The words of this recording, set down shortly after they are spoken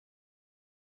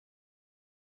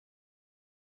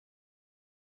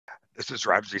This is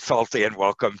Ramzi Salti, and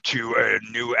welcome to a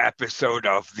new episode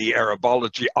of the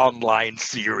Arabology online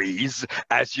series.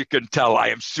 As you can tell, I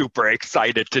am super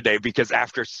excited today because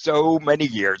after so many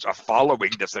years of following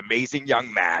this amazing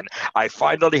young man, I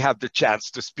finally have the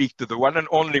chance to speak to the one and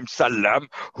only Emsallam,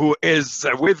 who is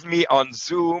with me on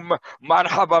Zoom.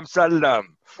 Marhaba Emsallam.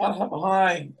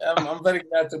 Hi, I'm very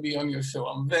glad to be on your show.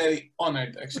 I'm very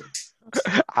honored, actually.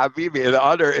 Habibi, the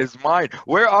honor is mine.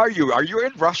 Where are you? Are you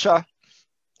in Russia?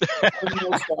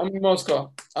 I'm in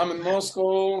Moscow. I'm in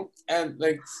Moscow, and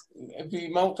like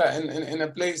in a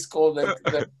place called like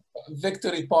the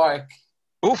Victory Park.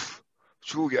 اوف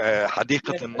شو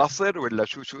حديقة النصر ولا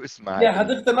شو اسمها Yeah,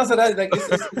 هذه؟ حديقة النصر. Like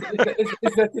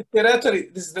it's the territory.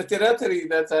 This is the territory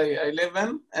that I live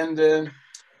in, and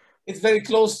it's very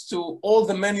close to all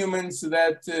the monuments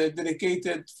that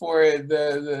dedicated for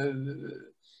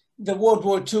the World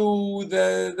War II,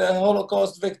 the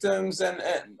Holocaust victims, and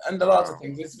a lot of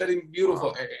things. It's a very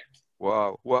beautiful area.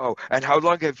 Wow. And how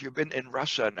long have you been in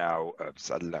Russia now,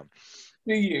 Sallam?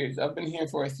 3 years. I've been here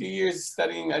for 3 years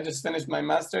studying. I just finished my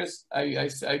master's. I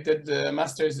did the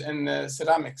master's in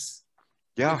ceramics.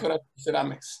 Yeah.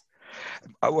 Ceramics.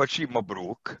 أول شيء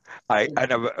مبروك.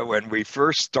 When we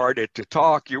first started to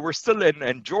talk, you were still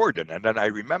in Jordan, and then I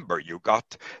remember you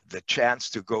got the chance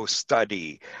to go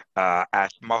study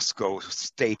at Moscow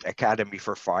State Academy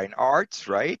for Fine Arts,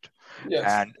 right?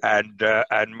 Yes. And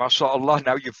mashallah,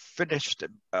 now you've finished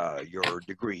your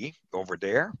degree over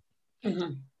there,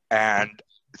 and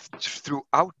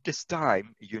throughout this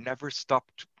time, you never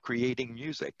stopped creating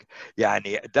music.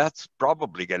 Yani, that's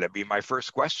probably going to be my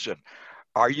first question.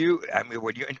 Are you, I mean,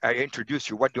 when I introduce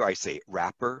you, what do I say?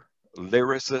 Rapper?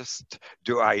 Lyricist?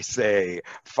 Do I say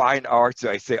fine arts? Do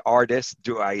I say artist?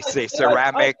 Do I say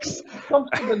ceramics?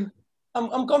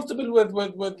 I'm comfortable with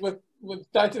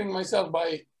titling myself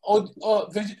by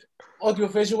audio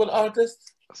visual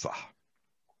artist.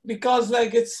 Because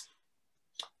like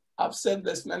I've said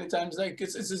this many times, like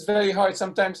it's very hard.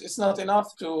 Sometimes it's not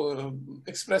enough to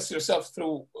express yourself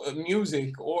through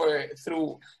music or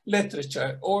through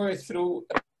literature or through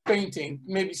painting.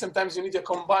 Maybe sometimes you need to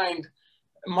combine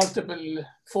multiple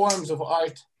forms of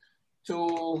art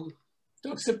to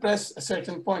express a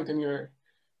certain point in your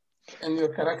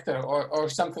character or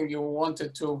something you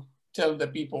wanted to tell the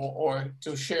people or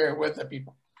to share with the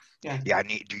people. Yeah.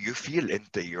 Yani, do you feel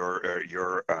into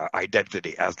your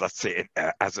identity as, let's say,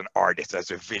 as an artist,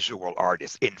 as a visual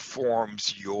artist,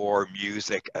 informs your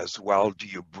music as well? Do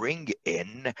you bring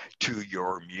in to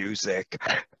your music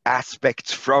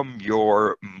aspects from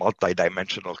your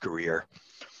multidimensional career?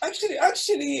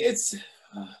 Actually, it's.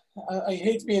 I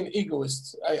hate being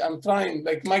egoist. I'm trying.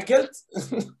 Like my guilt,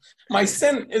 my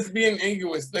sin is being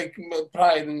egoist, like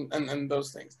pride and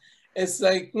those things. It's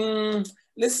like,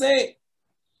 let's say,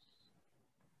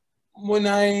 when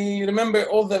I remember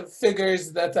all the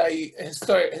figures that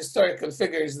historical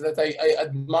figures that I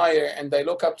admire and I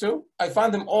look up to, I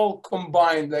find them all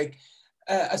combined, like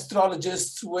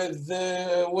astrologists with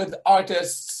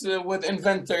artists, with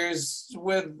inventors,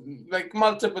 with like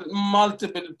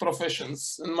multiple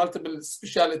professions and multiple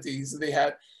specialties they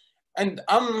had, and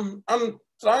I'm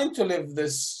trying to live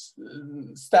this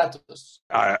status.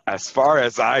 As far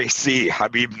as I see,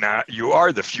 Habibna, you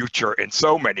are the future in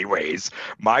so many ways.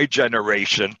 My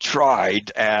generation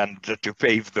tried and to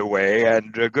pave the way,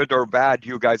 and good or bad,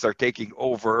 you guys are taking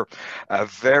over a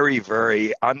very,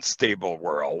 very unstable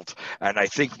world. And I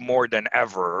think more than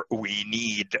ever, we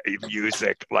need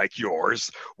music like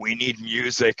yours. We need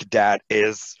music that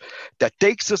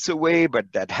takes us away,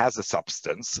 but that has a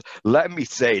substance. Let me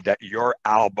say that your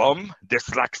album,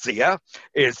 Dyslexia,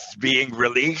 is being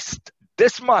released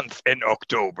this month in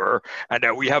October, and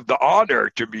that we have the honor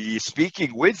to be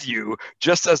speaking with you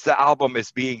just as the album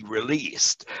is being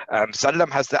released. Sallam,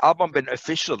 has the album been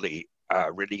officially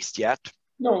released yet?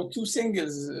 No, 2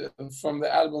 singles from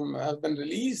the album have been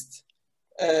released.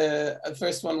 The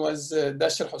first one was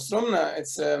Dasher Husrumna.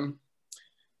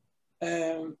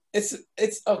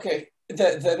 It's okay.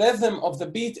 The rhythm of the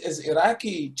beat is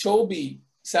Iraqi Chobi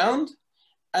sound,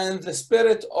 and the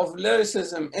spirit of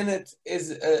lyricism in it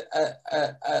is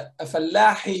a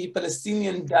Fallahi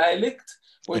Palestinian dialect,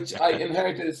 which I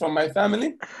inherited from my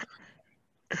family.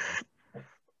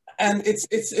 And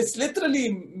it's literally,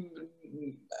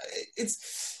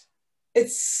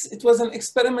 it was an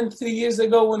experiment 3 years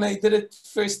ago when I did it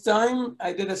first time.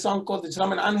 I did a song called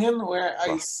Ijraman Anhim, where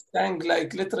I sang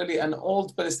like literally an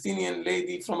old Palestinian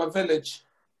lady from a village.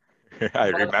 I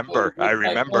remember. I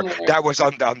remember. That was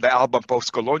on the album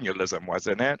Post-Colonialism,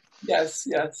 wasn't it? Yes,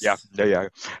 yes. Yeah.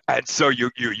 And so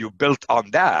you built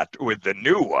on that with the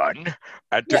new one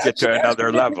and took it to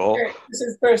another level. This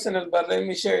is personal, but let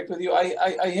me share it with you.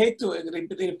 I hate to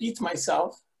repeat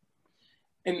myself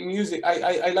in music.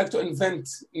 I like to invent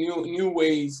new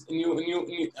ways, new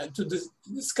to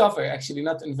discover, actually,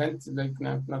 not invent, like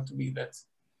not to be that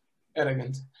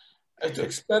arrogant. To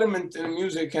experiment in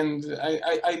music, and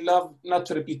I love not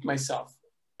to repeat myself.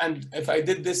 And if I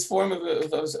did this form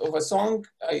of a song,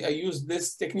 I use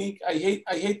this technique. I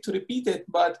hate to repeat it,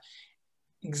 but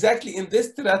exactly in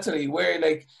this territory where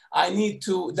like I need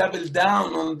to double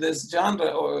down on this genre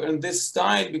or in this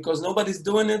style because nobody's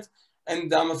doing it,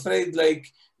 and I'm afraid like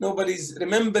nobody's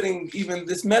remembering even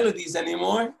these melodies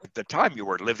anymore. At the time you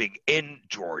were living in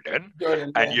Jordan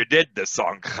and you did the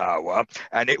song Khawa,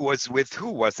 and it was with,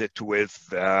 who was it with?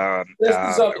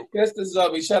 Krist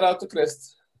Zoubi. Shout out to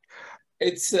Krist.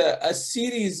 It's a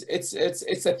series,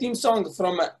 it's a theme song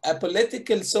from a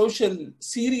political, social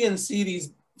Syrian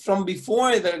series from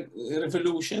before the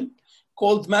revolution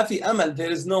called Fi Amal, There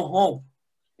Is No Hope.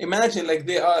 Imagine like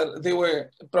they were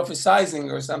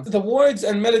prophesizing or something. The words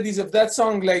and melodies of that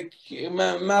song, like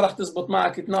ما راح تزبط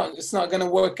معك, it's not gonna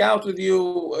work out with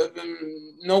you.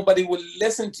 Nobody will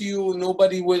listen to you.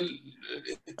 Nobody will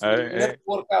never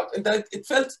work out. And that it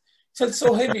felt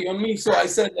so heavy on me. So I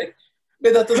said like,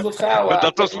 بدها تزبط خاوة. بدها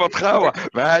تزبط خاوة،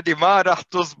 ما هذه ما راح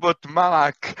تزبط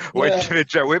معك وانت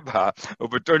بتجاوبها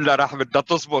وبتقول لها راح بدها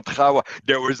تزبط خاوة.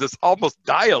 There was this almost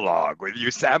dialogue with you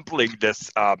sampling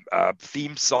this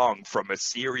theme song from a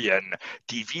Syrian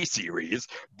TV series,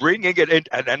 bringing it in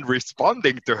and then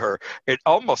responding to her. It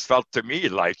almost felt to me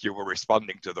like you were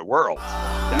responding to the world.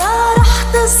 ما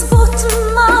راح تزبط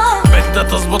معك، بدها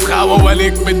تزبط خاوة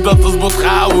ولك بدها تزبط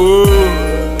خاوة،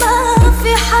 ما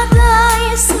في حدا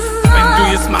يسمع، بده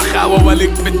يسمع خاوة ولك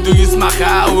بده يسمع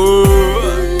خاوة،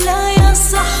 لا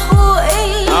يصح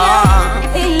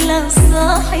إلا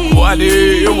الصحيح،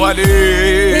 ولي يقول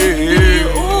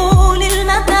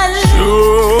المثل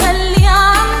شو خلي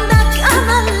عندك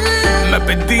أمل، ما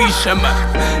بديش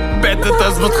أمل، بدها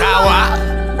تزبط خاوة،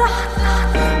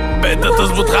 بدها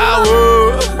تزبط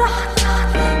خاوة،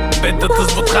 بدها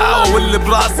تزبط خاوة، واللي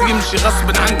براسي يمشي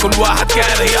غصب عن كل واحد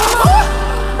كاره يابا.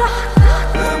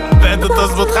 بدها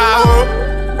تزبط خاوة،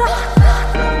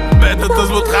 بدها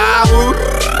تزبط خاوة،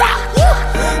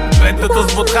 بدها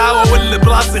تزبط خاوة، واللي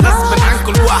براسي غصب عن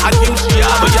كل واحد يمشي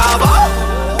يابا.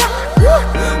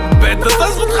 بدها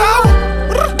تزبط خاوة،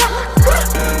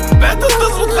 بدها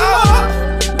تزبط خاوة،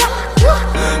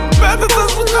 بدها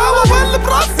تزبط خاوة، واللي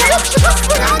براسي يمشي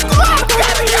غصب عن كل واحد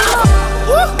كاره يابا.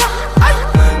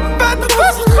 بدها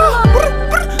تزبط خاوة،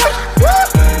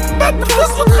 بدها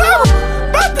تزبط خاوة،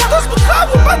 بدها تزبط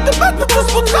خاوة، بدها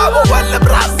تزبط خاوة، واللي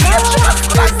براسي يمشي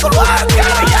غصب عن كل واحد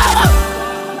كاره يابا.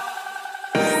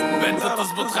 بدها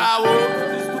تزبط خاوة،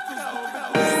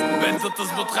 بدها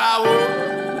تزبط خاوة،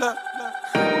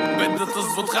 بدها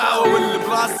تزبط خاوة، واللي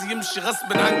براسي يمشي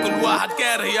غصب عن كل واحد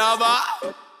كاره يابا.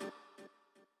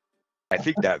 I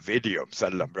think that video,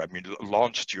 Emsallam, I mean,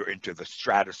 launched you into the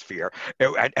stratosphere.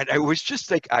 And I was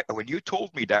just like, when you told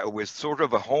me that it was sort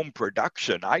of a home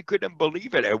production, I couldn't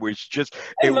believe it. It was just,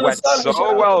 it went so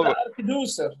well. The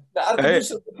Archiducer,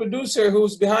 the producer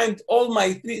who's behind all my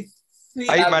three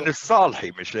Ayman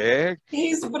Salti, مش هيك?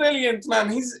 He's brilliant, man.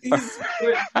 He's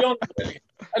beyond brilliant.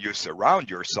 You surround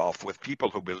yourself with people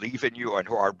who believe in you and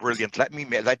who are brilliant. Let me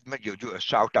do a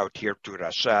shout out here to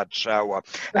Rashad Shawa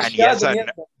and Yazan.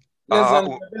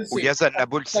 Yazan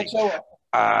Nabulsi.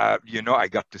 You know, I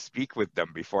got to speak with them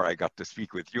before I got to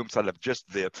speak with you, Emsallam. Just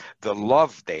the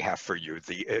love they have for you.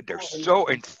 They're so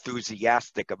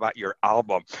enthusiastic about your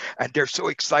album, and they're so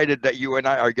excited that you and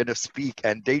I are going to speak.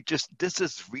 And this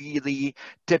is really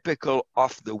typical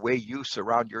of the way you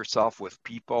surround yourself with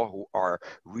people who are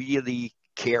really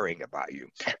caring about you,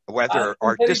 whether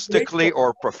artistically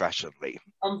or professionally.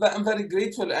 I'm very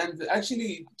grateful. And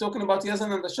actually, talking about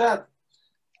Yazan and Rashad,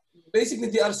 basically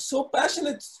they are so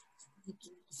passionate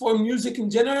for music in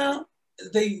general.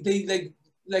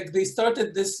 They started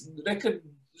this record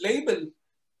label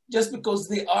just because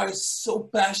they are so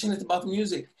passionate about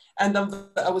music. And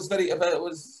I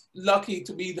was lucky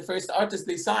to be the first artist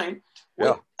they signed.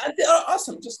 Yeah. And they are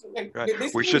awesome. Just like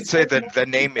right. We should say that the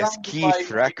name is Keife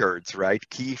Records, right?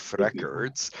 Keife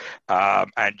Records.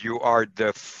 And you are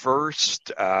the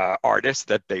first artist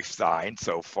that they've signed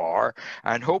so far.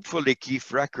 And hopefully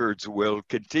Keife Records will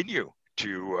continue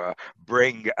to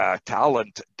bring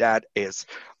talent that is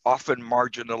often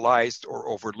marginalized or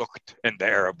overlooked in the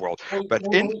Arab world. But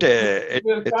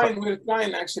we're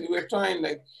trying, actually. We're trying,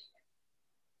 like,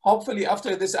 hopefully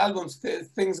after this album,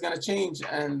 things gonna change,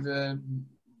 and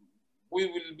we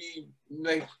will be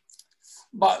like.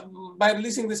 But by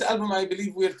releasing this album, I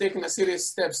believe we're taking a serious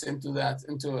steps into that,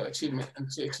 into achievement.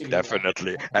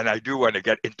 Definitely. And I do want to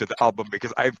get into the album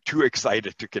because I'm too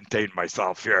excited to contain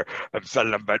myself here,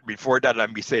 Emsallam. But before that,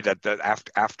 let me say that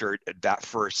after that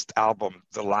first album,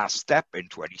 The Last Step in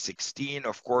 2016,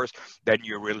 of course, then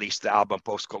you released the album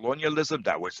Post-Colonialism.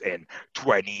 That was in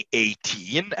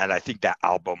 2018. And I think that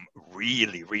album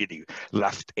really, really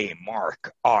left a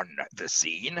mark on the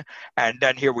scene. And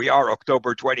then here we are,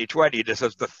 October 2020. This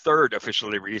is the third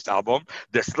officially released album.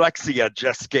 Dyslexia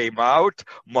just came out.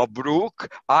 Mabruk.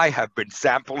 I have been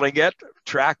sampling it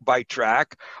track by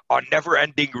track on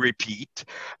never-ending repeat.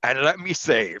 And let me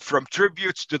say, from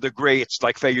tributes to the greats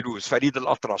like Fairuz, Farid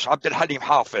al-Atrash, Abd al-Halim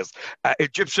Hafiz,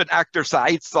 Egyptian actor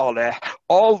Saeed Saleh,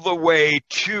 all the way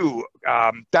to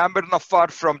Tamer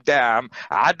Naffar from Dam,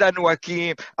 Adan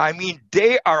Wakeen. I mean,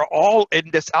 they are all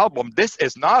in this album. This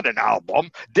is not an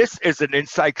album. This is an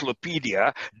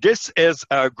encyclopedia. This is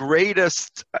a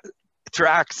greatest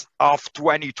tracks of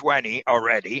 2020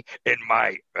 already in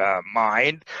my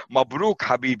mind. Mabruk,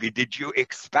 Habibi, did you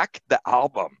expect the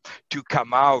album to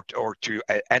come out or to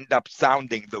end up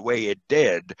sounding the way it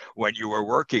did when you were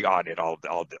working on it all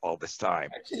this time?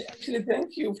 Actually,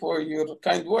 thank you for your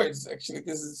kind words. Actually,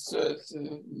 this is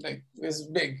like this is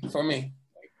big for me.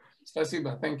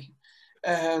 Spasiba, thank you.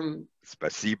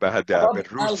 Spasiba هذا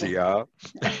بالروسي ها.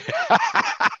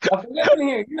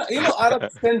 You know,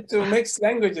 Arabs tend to mix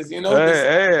languages. You know.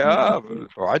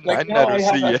 وعندنا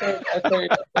روسية.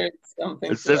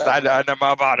 أنا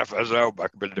ما بعرف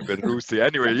أجاوبك بالروسي.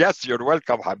 Anyway, yes, you're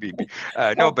welcome, حبيبي.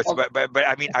 No, but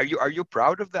I mean, are you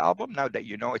proud of the album now that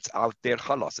you know it's out there?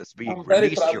 خلاص, it's being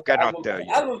released. You cannot. The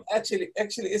album actually,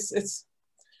 it's.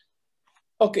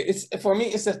 Okay, it's for me.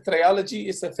 It's a trilogy.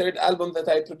 It's the third album that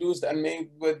I produced and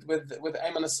made with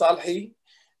Ayman Salti.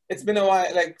 It's been a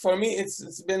while. Like for me,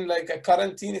 it's been like a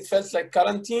quarantine. It felt like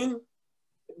quarantine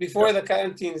before the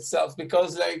quarantine itself,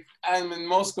 because like I'm in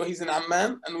Moscow, he's in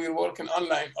Amman, and we're working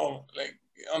online. Like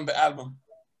on the album.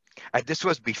 And this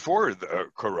was before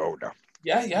the Corona.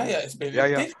 Yeah. It's been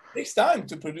it takes time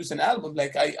to produce an album.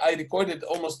 Like I recorded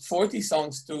almost 40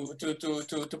 songs to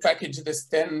package this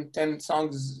 10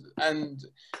 songs, and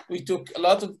we took a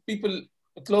lot of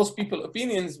close people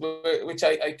opinions, which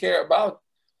I care about.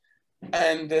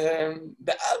 And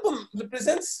the album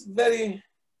represents very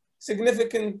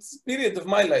significant period of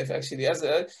my life, actually.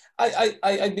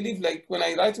 I believe, like when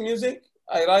I write music,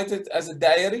 I write it as a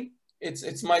diary.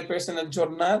 It's my personal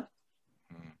journal.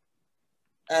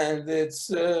 And it's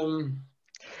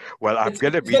well, I'm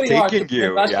going to be taking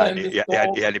you,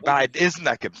 يعني بعد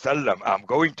إذنك مسلم, I'm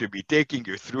going to be taking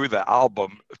you through the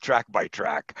album track by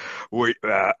track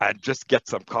and just get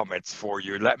some comments for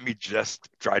you. Let me just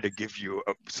try to give you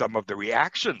some of the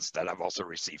reactions that I've also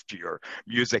received to your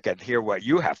music and hear what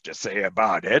you have to say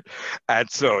about it. And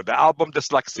so the album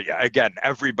Dyslexia, again,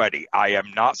 everybody, I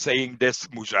am not saying this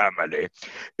mujamale,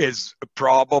 is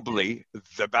probably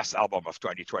the best album of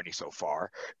 2020 so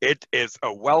far. It is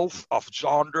a wealth of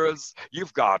genres.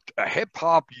 You've got hip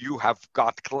hop, you have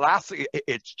got classic,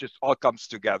 it just all comes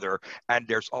together. And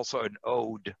there's also an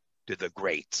ode to the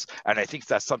greats. And I think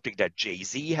that's something that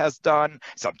Jay-Z has done,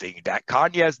 something that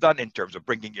Kanye has done in terms of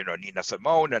bringing, Nina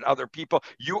Simone and other people.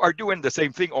 You are doing the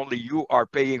same thing, only you are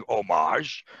paying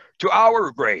homage to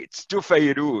our greats, to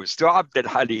Fairuz, to Abd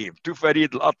al-Halim, to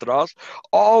Farid al-Atrash,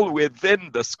 all within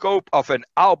the scope of an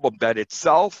album that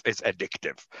itself is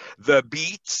addictive. The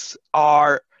beats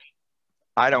are,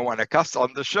 I don't want to cuss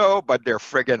on the show, but they're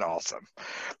friggin' awesome.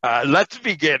 Let's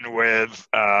begin with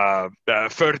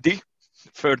Ferdy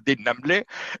Namle.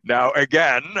 Now,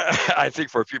 again, I think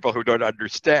for people who don't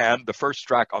understand, the first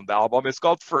track on the album is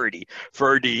called Ferdy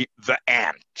the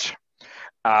Ant.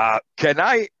 Can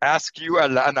I ask you,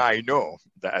 and I know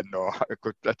لأنه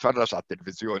كنت أتفرج على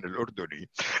التلفزيون الأردني,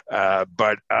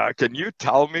 but can you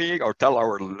tell me or tell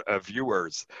our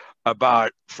viewers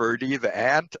about Ferdy the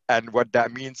Ant and what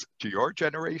that means to your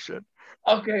generation?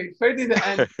 Okay, Ferdy the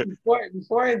Ant,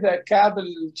 before the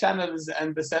cable channels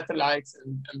and the satellites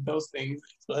and those things,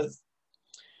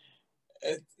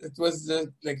 it was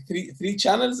like three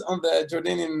channels on the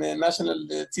Jordanian national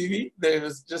TV. There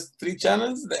was just 3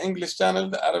 channels: the English channel,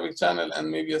 the Arabic channel, and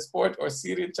maybe a sport or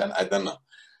Syrian channel. I don't know.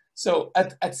 So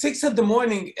at 6 in the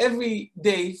morning every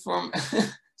day from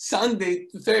Sunday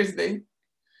to Thursday,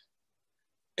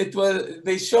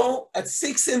 they show at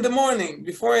 6 in the morning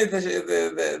before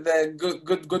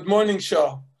the good morning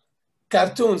show,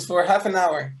 cartoons for half an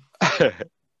hour.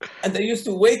 And I used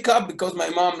to wake up because my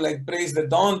mom like prays the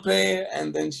dawn prayer,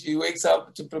 and then she wakes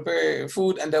up to prepare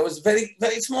food. And I was very,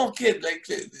 very small kid, like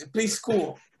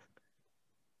preschool.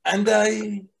 And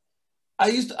I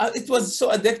used to, it was so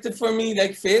addictive for me,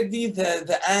 like Ferdy,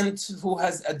 the ant who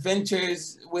has adventures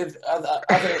with other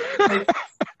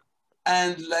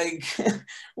and like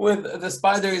with the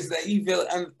spider is the evil,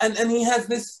 and he has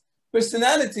this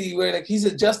personality where like he's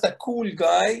just a cool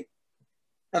guy,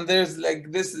 and there's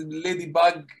like this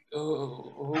ladybug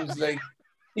who's like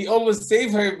he always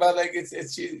save her, but like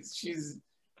she's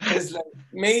his like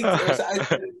mate or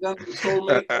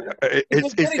soulmate. It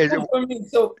was very cool for me.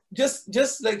 So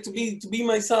just like to be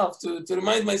myself, to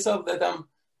remind myself that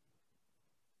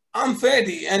I'm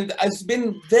Ferdy, and it's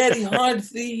been very hard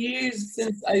 3 years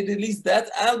since I released that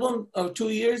album, or 2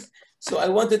 years. So I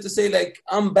wanted to say like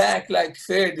I'm back like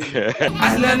Ferdy.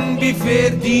 أهلا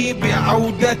بفردي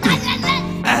بعودته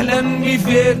أهلا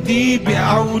بفردي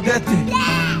بعودته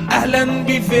أهلا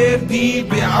بفردي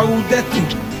بعودته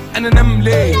أنا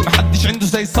نملي محدش عنده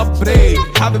زي صبري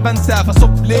حابب أنسى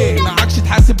فصب ليه معكش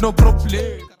تحاسب no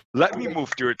problem. Let me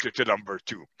move to number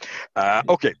 2.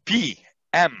 Okay,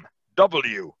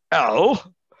 PMWL.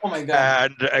 Oh my God.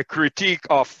 And a critique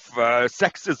of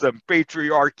sexism,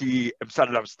 patriarchy,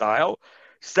 Emsallam style,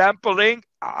 sampling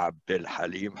Abdul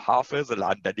Halim Hafiz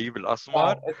العندليب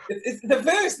الأسمر. It's the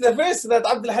verse that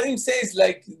Abdul Halim says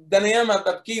like ده أنا ياما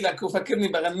ببكي لك وفكرني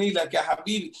بغني لك يا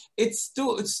حبيبي. It's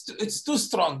too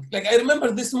strong. Like I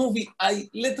remember this movie, I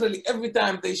literally every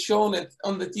time they shown it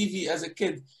on the TV as a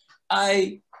kid,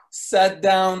 I sat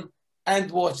down and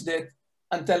watched it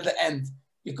until the end.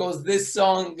 Because this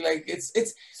song, like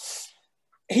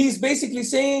he's basically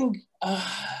saying,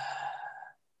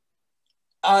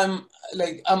 I'm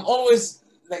always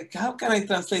like, how can I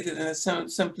translate it in a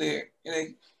simpler?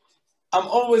 Like, I'm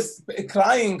always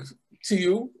crying to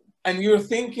you, and you're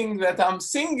thinking that I'm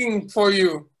singing for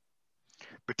you.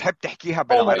 بتحب تحكيها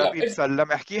بالعربي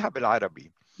بسلم احكيها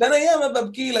بالعربي. ده أنا ياما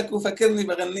ببكي لك وفكرني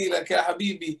بغني لك يا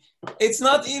حبيبي. It's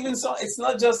not even song. It's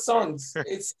not just songs.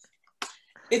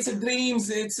 It's dreams,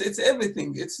 it's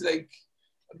everything. It's like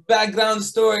background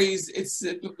stories, it's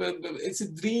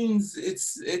dreams,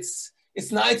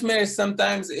 it's nightmares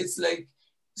sometimes. It's like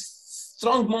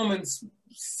strong moments,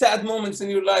 sad moments in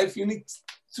your life. You need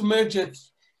to merge it.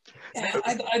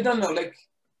 I don't know, like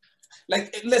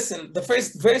listen, the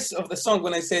first verse of the song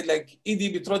when I said like ايدي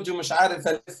بترجو مش عارف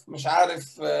ألف مش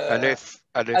عارف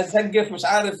أزقف مش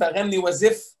عارف أغني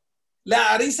وزف لا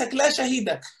عريسك لا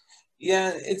شهيدك.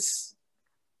 Yeah,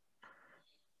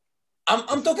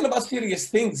 I'm talking about serious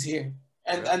things here,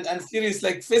 and serious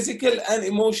like physical and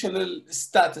emotional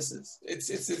statuses.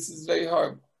 It's very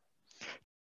hard.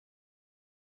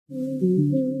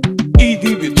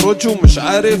 ايدي بترجو مش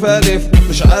عارف الف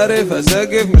مش عارف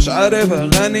اسقف مش عارف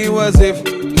اغني وازف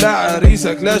لا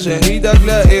عريسك لا شهيدك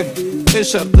لا اف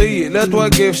الشرطية لا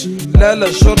توقفش لا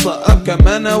الشرطة ابكى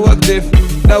ما انا واقدف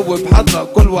لو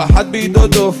بحضرة كل واحد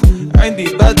بيدودف عندي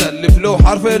بدل لفلو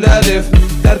حرف الالف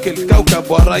ترك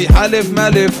الكوكب وراي حالف ما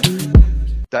الف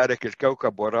تارك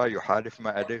الكوكب وراي يحالف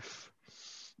ما الف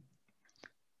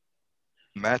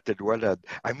مات الولد.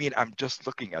 I mean, I'm just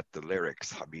looking at the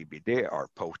lyrics, Habibi. They are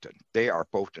potent. They are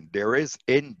potent. There is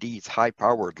in these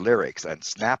high-powered lyrics and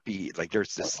snappy, like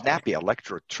there's this snappy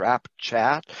electro trap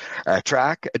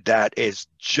track that is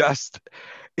just,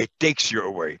 it takes you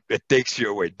away. It takes you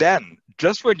away. Then,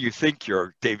 just when you think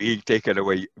you're being taken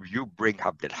away, you bring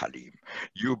Abdul Halim.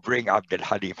 You bring Abdul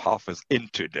Halim Hafiz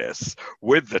into this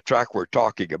with the track we're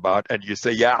talking about, and you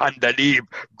say, Ya Andalib,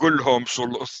 Gulhum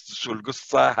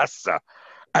Sulgussa Hassa.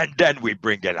 And then we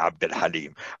bring in Abdul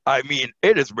Halim. I mean,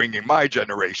 it is bringing my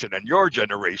generation and your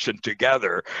generation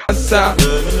together.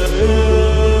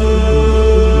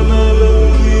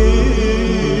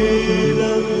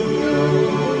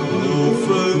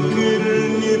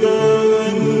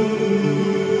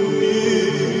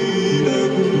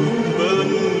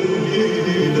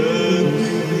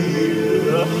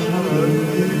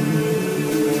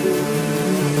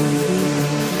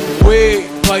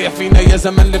 طايح فينا يا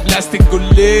زمن البلاستيك قول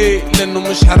لي لانه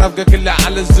مش حرفقك الا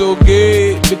على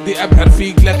الزوجي بدي ابحر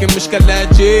فيك لكن مش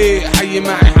كلاجي حي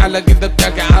معي حالك اذا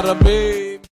بتحكي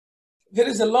عربي. There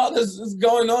is a lot that's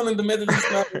going on in the Middle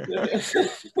East now.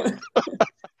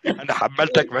 أنا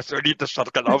حملتك مسؤولية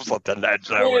الشرق الأوسط هلا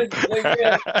أتجاوب.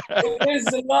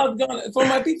 There's a lot going on. For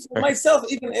my people, for myself,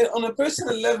 even on a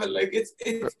personal level, like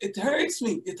it hurts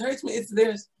me. It hurts me.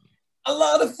 There's a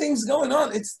lot of things going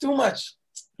on. It's too much.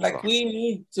 Like we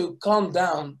need to calm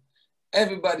down,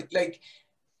 everybody. Like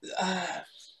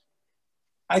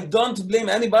I don't blame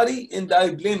anybody, and I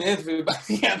blame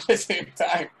everybody at the same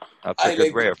time. That's a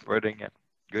good way of putting it.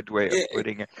 Good way of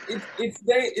putting it.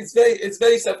 It's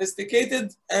very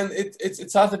sophisticated, and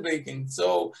it's heartbreaking.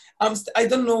 So I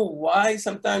don't know why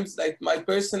sometimes like my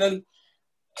personal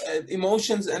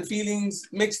emotions and feelings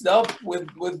mixed up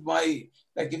with my,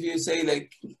 like, if you say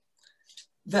like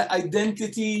the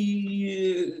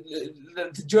identity,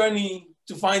 the journey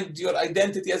to find your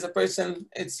identity as a person,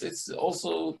 it's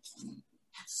also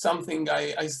something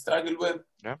I struggle with.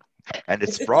 Yeah. And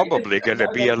it's probably going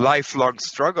to be a lifelong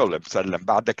struggle. مسلم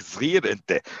بعدك صغير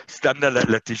انت استنى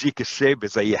لتجيك الشيبة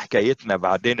زي حكايتنا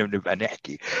بعدين بنبقى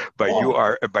نحكي.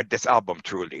 But this album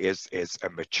truly is a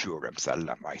mature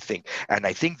مسلم, I think. And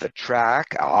I think the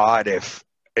track Aref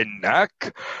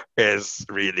Enak is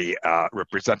really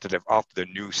representative of the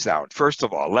new sound. First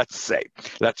of all, let's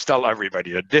tell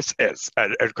everybody that this is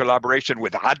a collaboration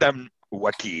with Adan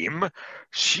Wakeen.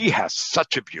 She has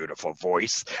such a beautiful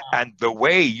voice, and the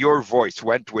way your voice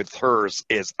went with hers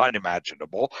is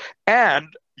unimaginable. And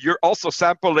you're also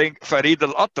sampling Farid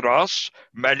al-Atrash,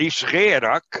 Malish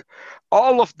Ghairak,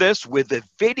 all of this with a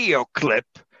video clip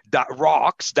that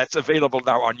rocks, that's available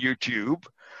now on YouTube.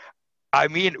 I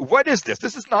mean, what is this?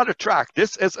 This is not a track.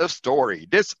 This is a story.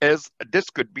 This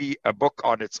could be a book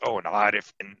on its own.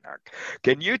 Aref Enak.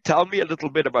 Can you tell me a little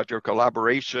bit about your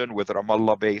collaboration with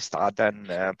Ramallah-based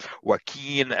Adan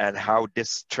Wakeen and how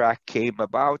this track came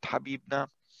about, Habibna?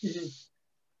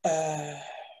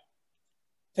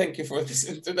 Thank you for this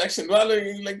introduction. Well,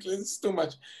 like it's too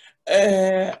much.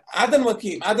 Adan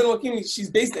Wakeen, she's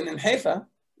based in Haifa.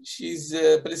 She's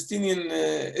Palestinian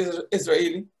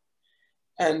Israeli.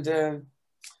 And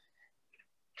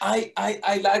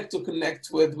I like to connect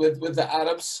with the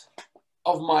Arabs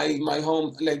of my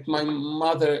home, like my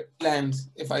motherland,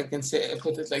 if I can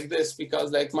put it like this,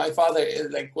 because like my father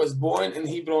was born in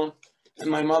Hebron,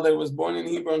 and my mother was born in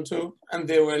Hebron too, and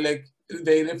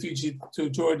they refugee to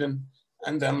Jordan,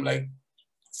 and I'm like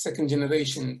second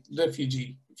generation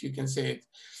refugee, if you can say it.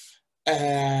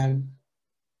 And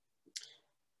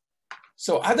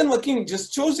so Adan Wakeen,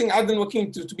 just choosing Adan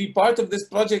Wakeen to be part of this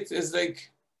project is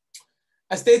like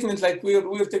a statement, like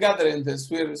we're together in this.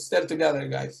 We're still together,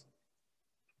 guys.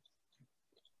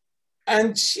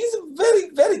 And she's a very,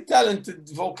 very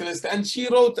talented vocalist, and she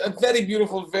wrote a very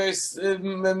beautiful verse.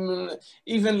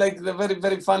 Even like the very,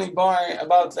 very funny bar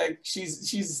about like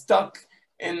she's stuck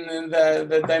in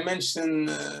the dimension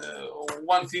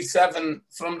 137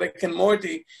 from Rick and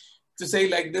Morty. To say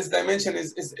like this dimension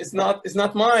is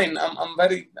not mine.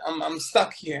 I'm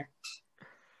stuck here,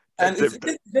 and it's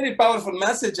a very powerful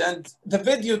message. And the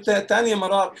video Tanya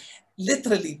Marar,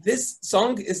 literally this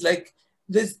song is like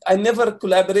this. I never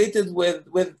collaborated with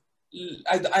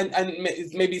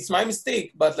maybe it's my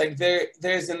mistake, but like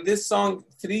there's in this song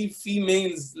 3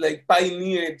 females like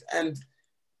pioneered and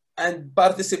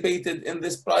participated in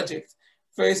this project.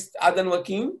 First Adan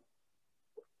Wakeen,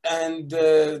 and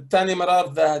Tanya Marar,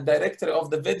 the director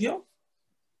of the video,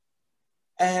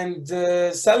 and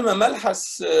Salma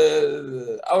Malhas,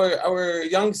 our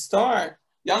youngest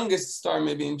star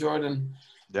maybe in Jordan.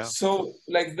 Yeah. So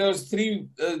like those 3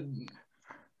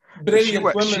 brilliant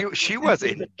women. She was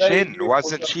in Jinn,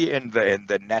 wasn't she? In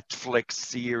the Netflix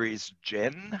series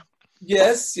Jinn.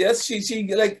 Yes. She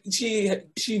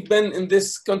been in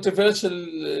this controversial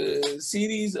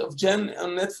series of Jinn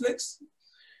on Netflix.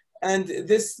 And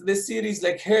this series,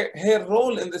 like her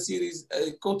role in the series,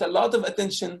 caught a lot of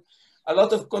attention, a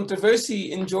lot of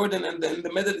controversy in Jordan and in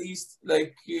the Middle East,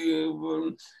 like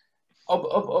in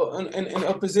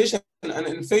opposition and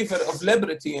in favor of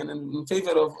liberty and in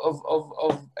favor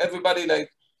of everybody.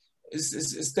 Like,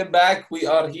 step back. We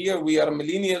are here. We are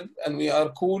millennial and we are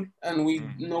cool, and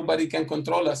nobody can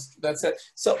control us. That's it.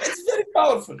 So it's very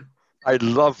powerful. I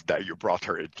love that you brought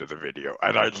her into the video,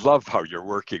 and I love how you're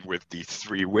working with these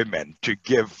 3 women to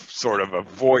give sort of a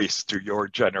voice to your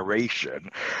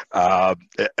generation.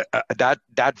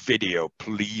 That video,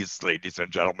 please, ladies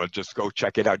and gentlemen, just go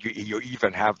check it out. You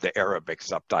even have the Arabic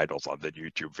subtitles on the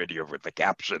YouTube video with the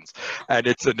captions, and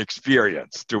it's an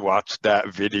experience to watch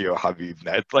that video,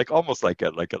 Habibna. It's like almost like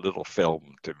a little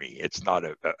film to me. It's not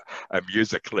a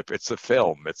music clip. It's a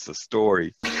film. It's a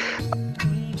story.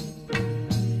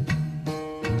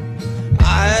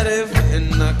 عارف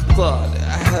انك طالع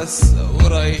هسه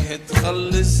ورايح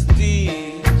تخلص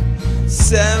دين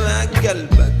سامع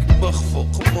قلبك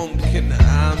بخفق ممكن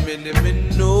اعمل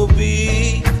منه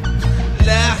بيت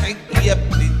لاحق يا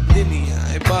ابني الدنيا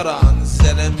عبارة عن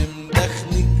زلمة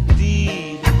مدخن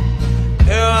جديد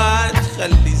اوعى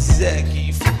تخلي الزاكي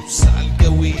يفوز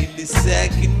عالقوي اللي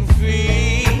ساكن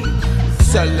فيه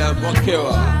سلم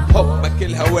وكوى حبك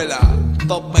كلها ولع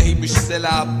طب ما هي مش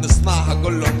سلعة بنصنعها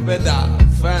كلهم بدع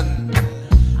فن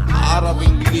عربي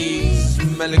انجليز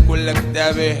الملك ولا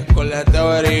كتابه كلها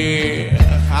تواريخ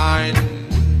عين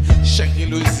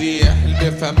شكل وزيح اللي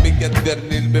بيفهم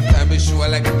بيقدرني اللي بيفهمش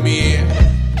ولا جميع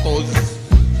طز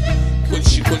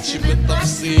كل شي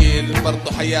بالتفصيل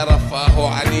برضه حيعرفه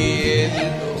عليل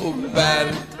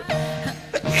وبرد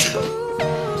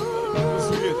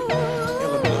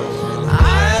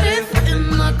عارف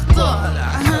انك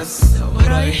طالع هسه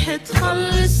ورايح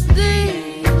تخلص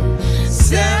دين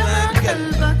سامع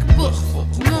قلبك بخفق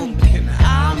ممكن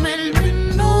اعمل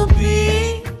منه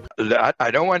بيه. I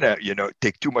don't want to,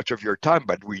 take too much of your time,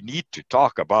 but we need to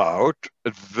talk about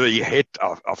the hit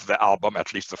of the album,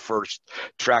 at least the first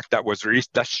track that was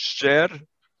released, Dasher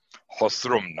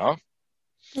Hosrumna.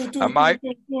 Am I?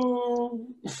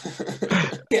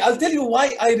 Okay, I'll tell you why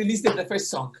I released the first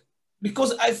song.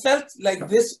 Because I felt like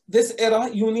this era,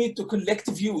 you need to collect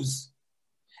views.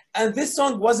 And this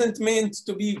song wasn't meant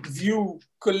to be view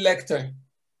collector.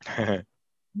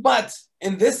 But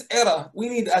in this era, we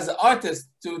need as an artist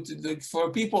for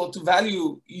people to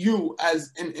value you as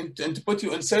and to put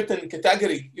you in certain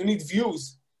category. You need views.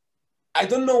 I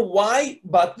don't know why,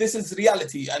 but this is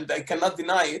reality and I cannot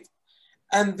deny it.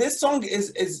 And this song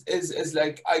is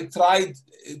like I tried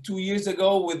 2 years ago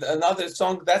with another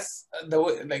song. That's the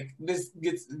way, like this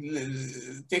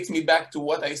takes me back to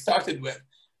what I started with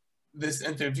this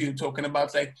interview, talking about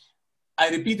like I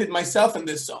repeated myself in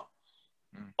this song.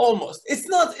 Almost. It's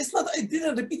not, I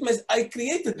didn't repeat myself. I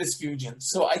created this fusion.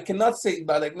 So I cannot say,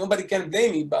 but like nobody can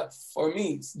blame me. But for me,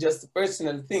 it's just a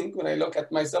personal thing. When I look at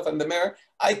myself in the mirror,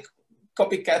 I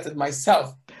copycatted myself.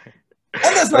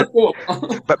 And that's not cool.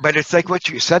 but it's like what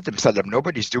you said, Emsallam,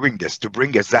 nobody's doing this to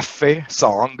bring a Zaffe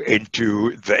song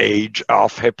into the age of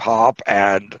hip hop,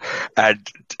 and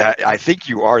I think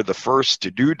you are the first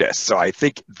to do this. So I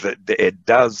think that it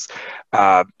does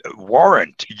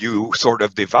warrant you sort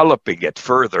of developing it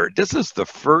further. This is the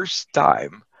first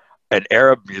time an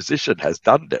Arab musician has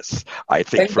done this, I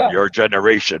think, from your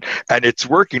generation. And it's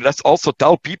working. Let's also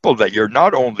tell people that you're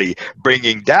not only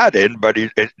bringing that in, but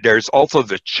there's also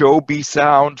the Chobi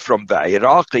sound from the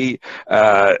Iraqi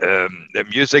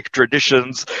music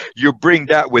traditions. You bring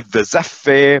that with the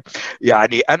Zaffe.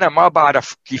 يعني أنا ما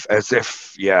بعرف كيف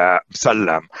أزف يا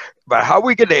مسلم. But how are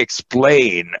we going to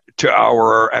explain to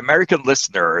our American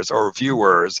listeners or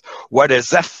viewers what a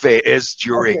zaffe is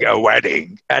during a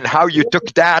wedding and how you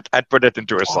took that and put it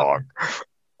into a song?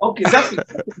 Okay,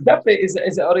 zaffe is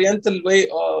an Oriental way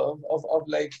of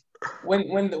like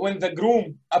when the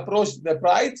groom approached the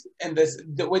bride and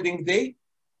the wedding day.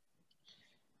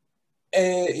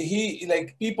 He like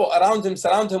people around him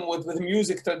surround him with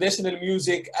music, traditional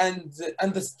music, and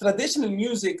this traditional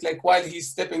music like while he's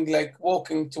stepping like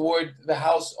walking toward the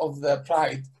house of the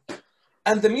bride.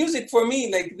 And the music for me,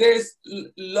 like there's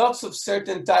lots of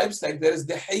certain types, like there's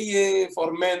the hayy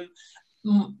for men.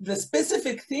 The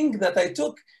specific thing that I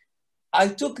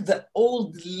took the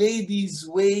old ladies'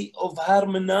 way of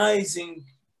harmonizing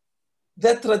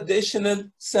the traditional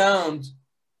sound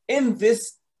in this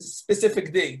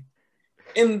specific day,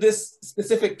 in this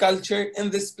specific culture, in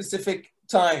this specific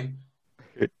time.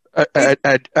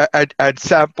 And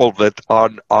sampled it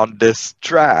on this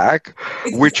track,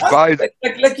 which by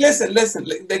like listen,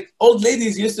 like old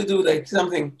ladies used to do like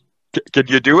something. Can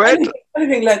you do it?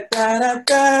 Anything like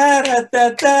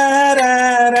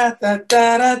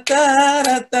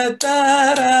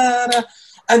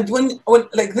and when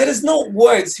like there is no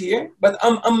words here, but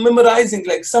I'm memorizing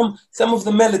like some of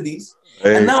the melodies.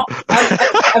 Hey. And now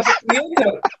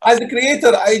as a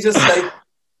creator, I just like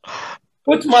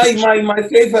put my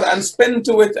flavor and spin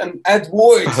to it and add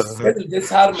words. This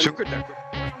harmony.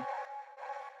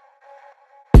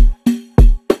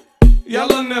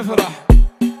 يلا نفرح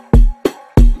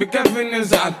بكفي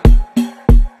نزعل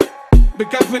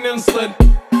بكفي ننصل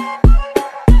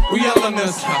ويلا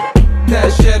نصحى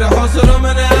تأشر حصر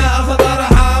منها أخضر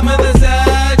حامد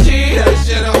ساجي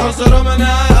تأشر حصر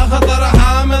منها أخضر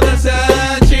حامد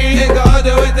ساجي اقعد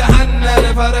وتحنى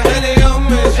لفرح اليوم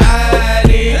مش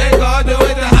عالي اقعد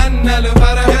وتحنى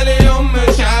لفرح اليوم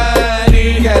مش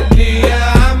عالي قال لي يا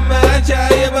عمّا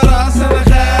جايب راسنا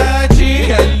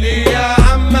خاجي قال لي يا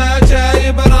عمّا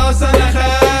جايب راسنا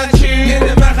خاجي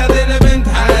إن ما خذ البنت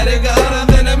حارق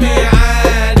أرض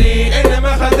الميعاني إن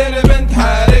ما خذ البنت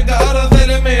حارق أرض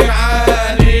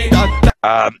الميعاني.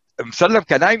 Emsallam,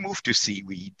 can I move to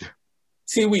seaweed?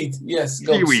 Seaweed, yes.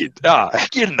 Seaweed.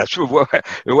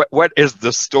 What is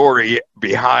the story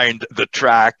behind the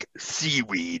track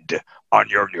Seaweed on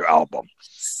your new album?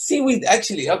 Seaweed,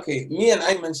 actually, okay. Me and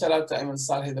Ayman, shout out to Ayman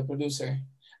Salti, the producer.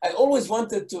 I always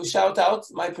wanted to shout out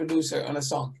my producer on a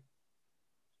song.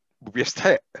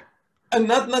 And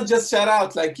not just shout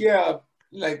out, like, yeah,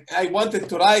 like I wanted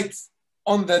to write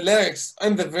on the lyrics,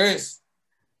 on the verse,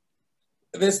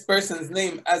 this person's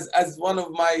name as one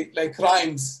of my like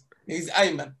rhymes. He's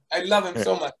Ayman. I love him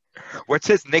so much. What's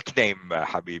his nickname,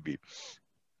 Habibi?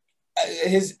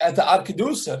 The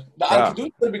Archiducer. The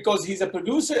Archiducer because he's a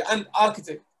producer and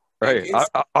architect. Right,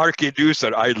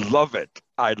 Archiducer. I love it.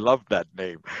 I love that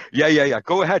name. Yeah.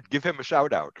 Go ahead, give him a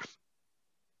shout out.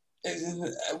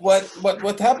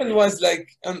 What happened was like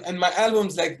on my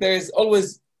albums, like there is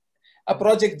always a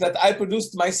project that I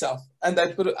produced myself, and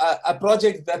I put a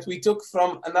project that we took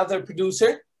from another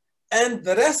producer, and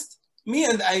the rest me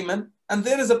and Ayman. And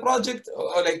there is a project,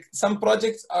 or like some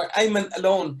projects are Ayman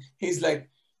alone. He's like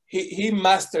he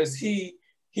masters. He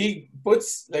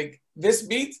puts like this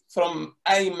beat from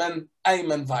Ayman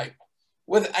vibe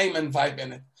with Ayman vibe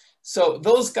in it. So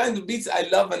those kind of beats I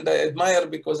love and I admire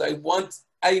because I want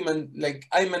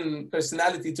Ayman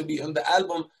personality to be on the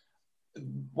album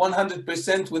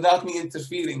 100% without me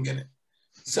interfering in it.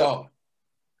 So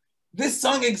this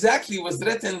song exactly was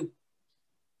written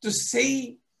to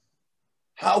say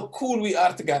how cool we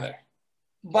are together,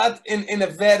 but in a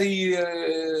very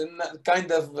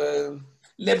kind of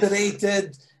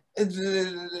liberated,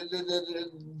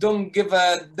 don't give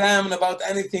a damn about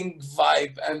anything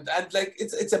vibe, and like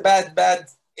it's a bad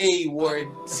A word.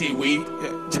 سيويد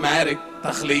جمارك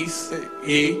تخليص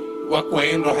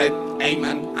وكوين رحت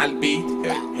أيمن عالبيت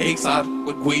هيك صار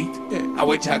وكويت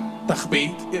عوجهك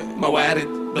تخبيط موارد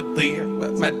بتضيع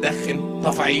ما تدخن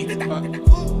تفعيط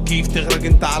كيف تغرق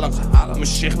انت علقة مش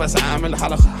شيخ بس عامل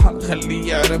حلقة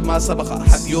خليه يعرف ما سبقه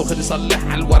حد ياخد يصلح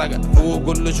على الورقة هو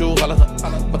قول له شو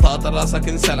غلطة بطاقة راسك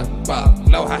انسلق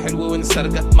لوحة حلوة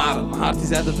وانسرقت معرض مهارتي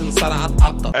زادت انصرعت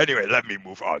عطة. Anyway, let me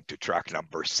move on to track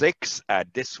number 6, and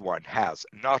this one has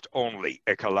not only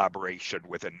a collaboration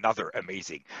with another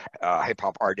amazing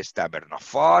hip-hop artist, Tamer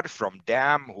Naffar from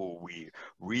Dam, who we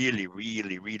really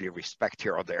respect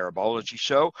here on the Arabology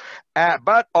show,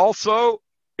 but also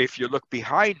if you look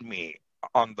behind me,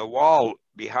 on the wall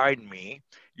behind me,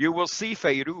 you will see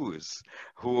Fayrouz,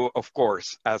 who, of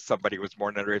course, as somebody who was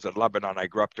born and raised in Lebanon, I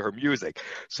grew up to her music.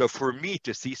 So for me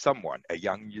to see someone, a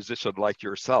young musician like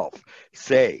yourself,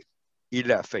 say,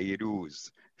 إلى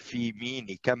فيروز في مين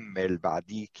يكمل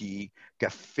بعديكي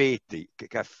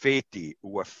كفيتي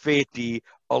ووفيتي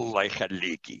الله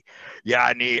يخليكي.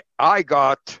 يعني I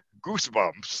got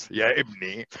goosebumps, ya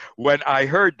ibni, when I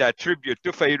heard that tribute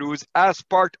to Fayrouz as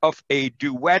part of a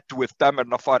duet with Tamer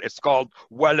Naffar. It's called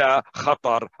Walla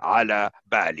Khatar ala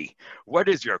bali. What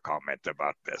is your comment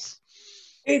about this?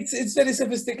 It's very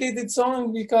sophisticated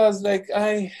song because like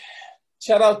I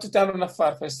shout out to Tamer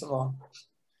Naffar first of all,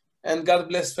 and God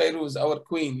bless Fayrouz, our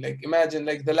queen. Like imagine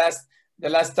like the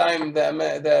last time the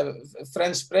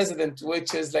French president,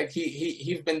 which is like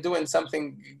he's been doing something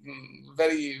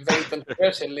very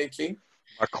controversial lately.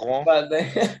 Macron. But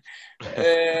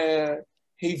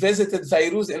he visited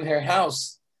Fayrouz in her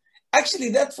house. Actually,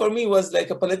 that for me was like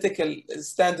a political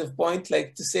standpoint, like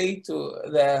to say to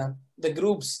the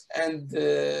groups and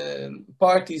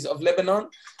parties of Lebanon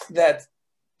that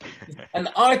an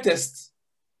artist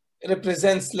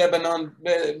represents Lebanon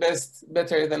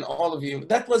better than all of you.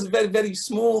 That was very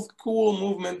smooth, cool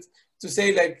movement to say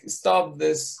like stop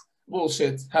this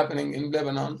bullshit happening in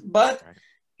Lebanon. But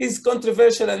he's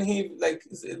controversial, and he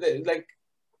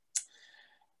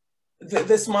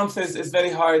this month is very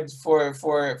hard for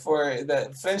the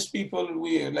French people.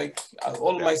 We like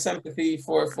all my sympathy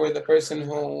for the person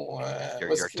who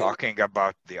you're talking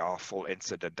about the awful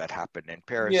incident that happened in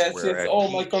Paris, yes, where a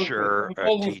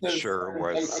teacher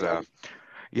was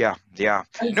yeah.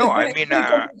 And no, it's very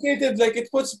complicated. Like it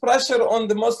puts pressure on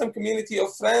the Muslim community of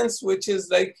France, which is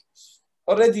like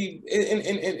already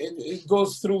it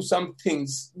goes through some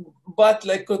things, but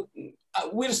like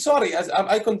we're sorry, as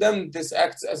I condemn this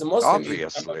act as a Muslim.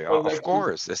 Obviously, of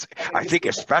course. I think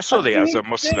especially as a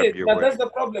Muslim, that's the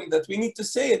problem, that we need to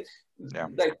say it. Yeah.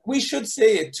 Like we should say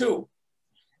it too,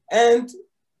 and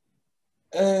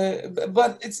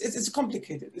but it's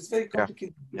complicated. It's very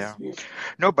complicated. Yeah.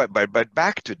 No, but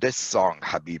back to this song,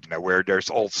 Habibna, where there's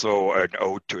also an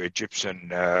ode to Egyptian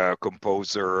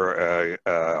composer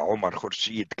Omar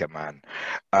Khurshid Kaman.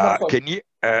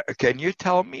 Can you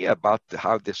tell me about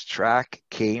how this track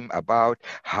came about?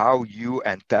 How you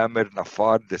and Tamer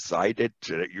Naffar decided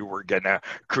that you were gonna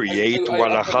create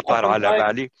Walla Khatar ala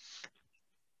bali?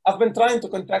 I've been trying to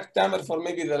contact Tamer for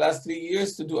maybe the last 3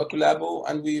 years to do a collabo,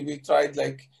 and we tried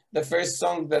like the first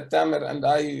song that Tamer and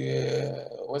I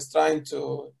was trying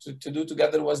to do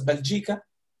together was Belgica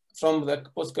from the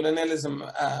post-colonialism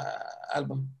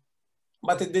album,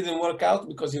 but it didn't work out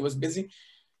because he was busy.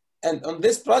 And on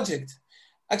this project,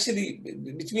 actually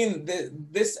between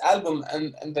this album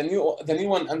and the new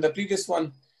one and the previous one,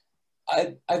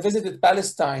 I visited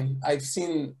Palestine. I've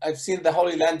seen the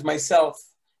Holy Land myself,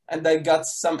 and I got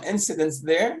some incidents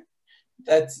there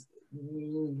that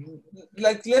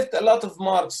like left a lot of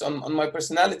marks on my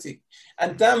personality. And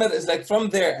Tamer is like from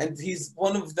there, and he's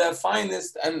one of the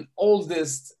finest and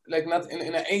oldest, like not in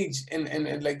an age, in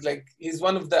like he's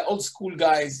one of the old school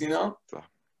guys, you know.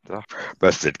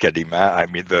 بس الكلمات, I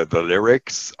mean the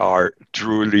lyrics are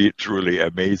truly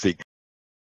amazing.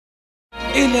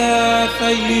 إلى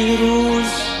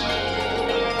فيروز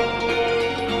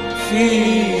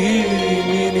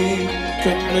فيني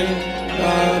كمل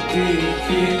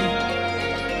بعديكي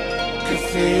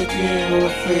كفيتي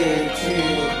وفيتي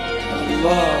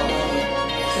الله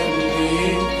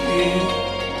خليكي.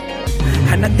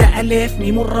 هنبدأ ألف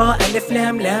ميم الراء ألف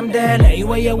لام لام دال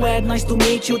أيوة يا واد nice to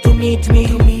meet you to meet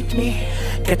me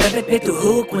كتبت بيت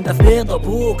هوك وانت في بيض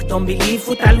أبوك don't believe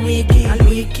فوت على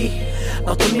الويكي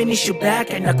بطل من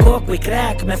الشباك عنا كوك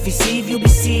وكراك ما في سيفي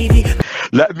وبالسيفي.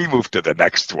 Let me move to the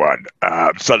next one.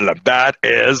 Emsallam, that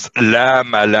is La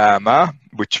Malamah,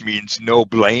 which means no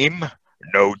blame,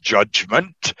 no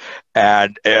judgment.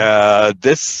 And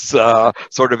this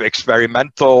sort of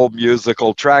experimental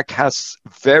musical track has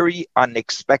very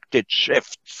unexpected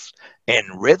shifts in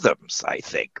rhythms, I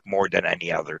think, more than any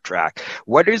other track.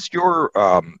 What is your,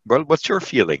 what's your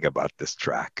feeling about this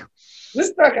track?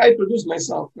 This track I produced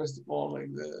myself, first of all.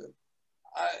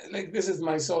 Like this is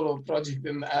my solo project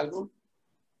in the album.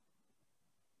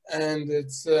 And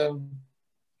it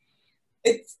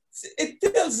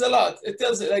tells a lot. It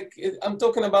tells I'm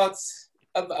talking about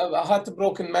a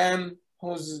heartbroken man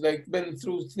who's like been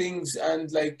through things and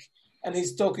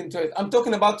he's talking to it. I'm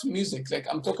talking about music. Like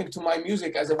I'm talking to my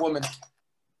music as a woman.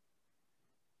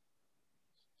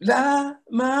 لا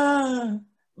ما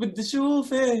بدي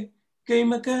اشوفك كي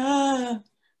مكان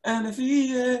انا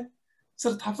فيه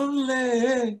صرت حافظ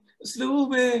لك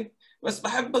اسلوبك بس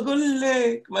بحب اقول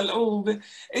لك ملعوبه.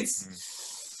 It's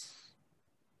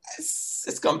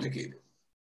complicated.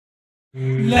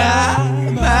 لا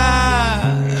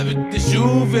ما بدي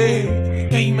اشوفك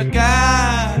كي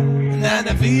مكان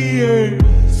انا فيه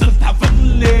صرت حافظ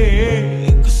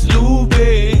لك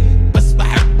اسلوبك بس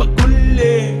بحب اقول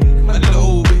لك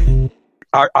ملعوبه.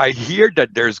 I hear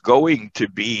that there's going to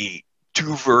be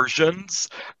two versions,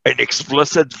 an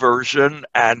explicit version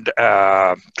and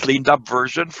a cleaned up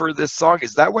version for this song.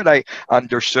 Is that what I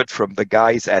understood from the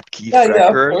guys at Keife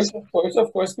Records? Of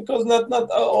course, because not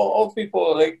all people,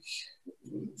 like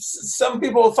some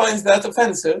people find that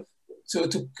offensive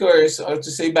to curse or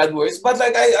to say bad words, but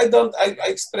like I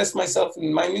express myself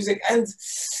in my music and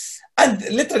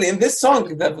literally in this song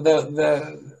the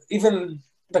even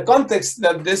the context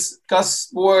that this cuss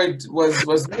word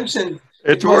was mentioned.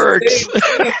 It works.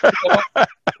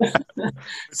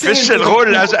 مش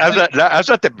الغول لا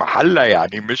اجت بمحلها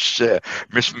يعني مش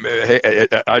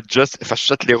just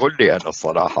فشت لي غلي انا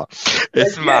الصراحه.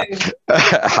 اسمع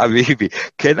حبيبي,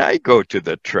 can I go to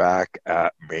the track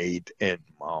Made in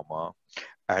Mama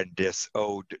and this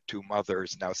ode to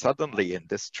mothers? Now suddenly in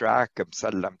this track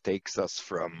Emsallam takes us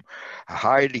from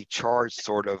highly charged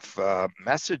sort of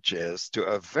messages to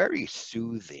a very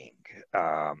soothing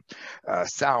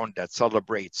sound that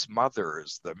celebrates mothers,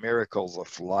 the miracles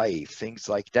of life, things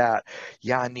like that.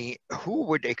 Yani, who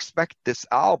would expect this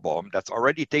album that's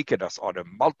already taken us on a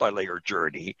multi-layer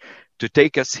journey to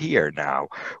take us here now?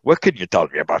 What can you tell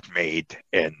me about Made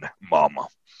in Mama?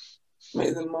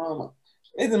 Made in Mama.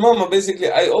 Made in Mama, basically,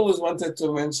 I always wanted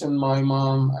to mention my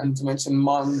mom and to mention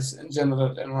moms in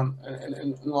general in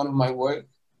one of my work.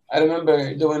 I remember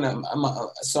doing a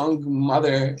song,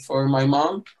 Mother, for my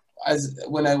mom, as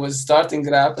when I was starting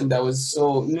rap, and I was so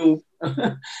new.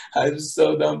 I was so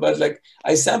dumb, but like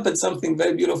I sampled something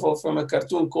very beautiful from a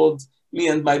cartoon called Me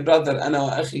and My Brother, Ana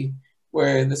wa Akhi,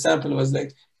 where the sample was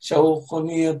like شوق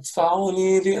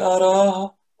يدفعني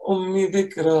لأراها أمي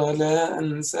بكرة لا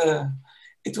أنساها.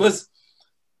 It was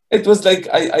like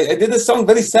I did a song,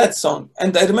 very sad song,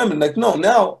 and I remember like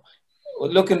now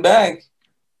looking back,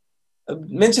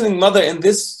 mentioning mother in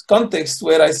this context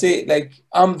where I say like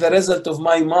I'm the result of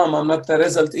my mom, I'm not the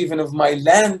result even of my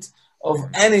land, of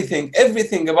anything.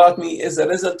 Everything about me is a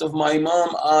result of my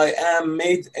mom. I am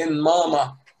made in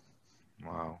Mama.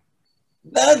 Wow.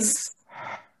 That's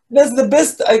the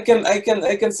best I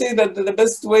can say, that the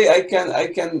best way I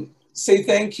can say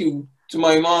thank you to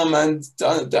my mom and to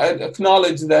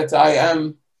acknowledge that I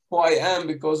am who I am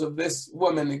because of this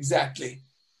woman. Exactly.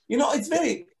 You know, it's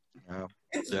very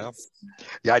Yeah.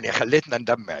 يعني خليتنا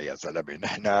ندمع يا زلمه،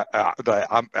 نحن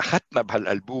اخذنا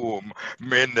بهالالبوم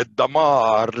من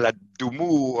الدمار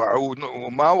للدموع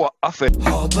وما وقفت.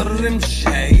 هذا الرمش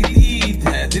هاي الايد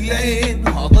هادي العين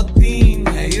هذا الدين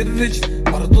هاي الرجل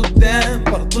برضو الدم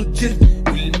برضو الجلد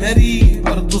والمري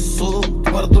برضو الصوت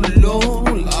برضو اللون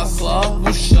والاعصاب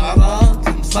والشعرات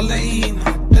المصلعين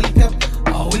حتى الكف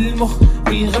او المخ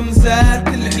والغمزات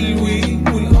الحلوين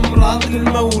والامراض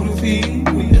الموروثين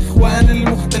والاخوان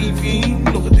المختلفين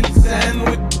لغة اللسان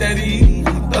والتاريخ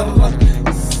الدرة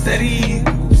السرير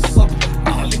والصبر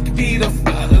على كبيرة في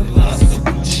ظهر الراس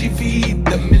وتمشي فيه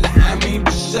الدم الحامي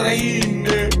بالشرايين.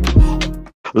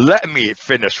 Let me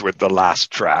finish with the last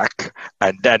track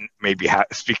and then maybe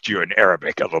speak to you in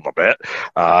Arabic a little bit.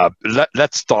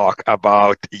 Let's talk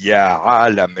about Ya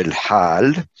Alam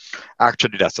al-Hal.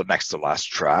 Actually, that's the next to last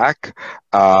track.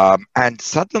 And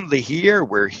suddenly here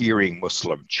we're hearing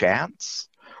Muslim chants.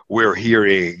 We're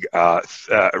hearing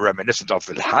reminiscent of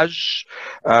Al-Hajj.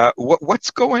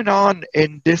 What's going on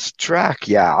in this track,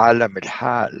 Ya Alam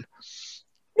al-Hal?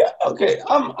 Yeah, okay.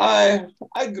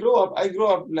 I grew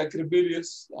up like rebellious.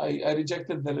 I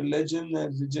rejected the religion, I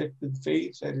rejected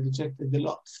faith, I rejected a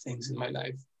lot of things in my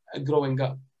life. Growing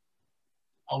up,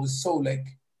 I was so like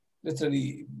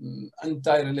literally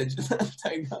anti-religion,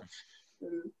 anti-God.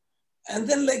 And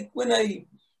then like when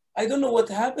I don't know what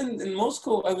happened in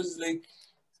Moscow, I was like,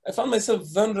 I found myself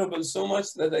vulnerable so much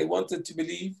that I wanted to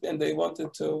believe and I wanted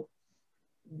to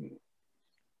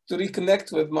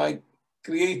reconnect with my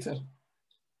creator.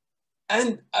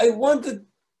 And I wanted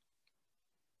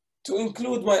to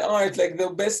include my art, like the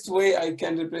best way I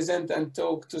can represent and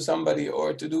talk to somebody or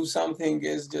to do something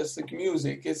is just like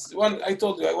music. It's one, I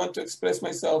told you, I want to express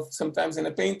myself sometimes in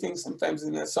a painting, sometimes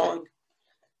in a song.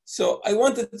 So I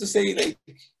wanted to say like,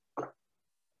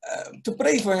 to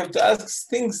pray for him, to ask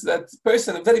things that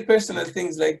very personal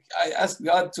things. Like I asked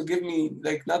God to give me,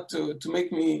 like not to make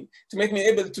me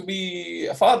able to be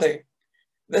a father.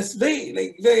 That's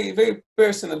very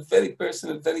personal,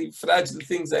 very fragile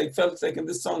things. I felt like in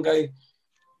this song, I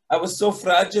was so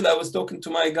fragile. I was talking to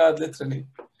my God, literally.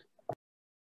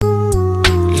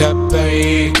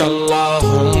 لبيك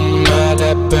اللهم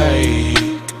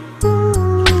لبيك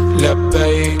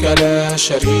لبيك لا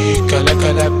شريك لك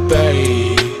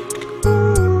لبيك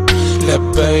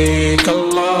لبيك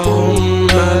اللهم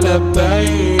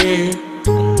لبيك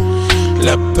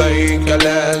لبيك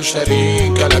لا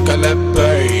شريك لك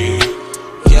لبيك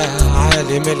يا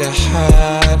عالم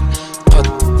الحال قد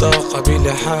ضاق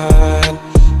بالحال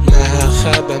ما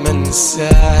خاب من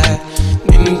سال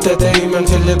انت دايما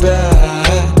في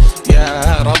البال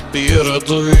يا ربي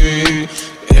ارضي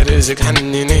ارزق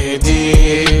حني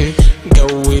نهدي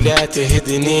قوي لا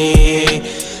تهدني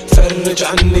فرج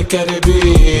عني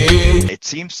كربي. It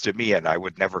seems to me, and I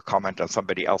would never comment on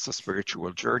somebody else's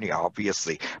spiritual journey,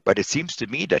 obviously, but it seems to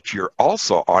me that you're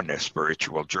also on a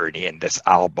spiritual journey in this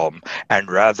album,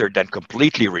 and rather than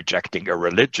completely rejecting a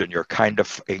religion, you're kind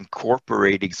of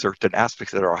incorporating certain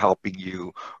aspects that are helping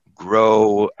you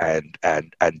grow and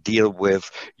deal with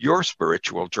your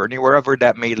spiritual journey, wherever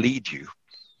that may lead you.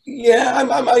 Yeah,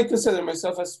 I consider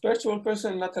myself a spiritual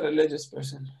person, not a religious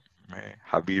person.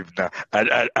 Habibna.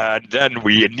 And then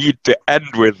we need to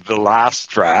end with the last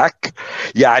track.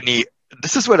 Yani,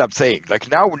 this is what I'm saying. Like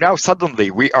now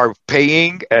suddenly we are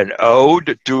paying an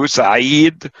ode to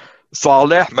Saeed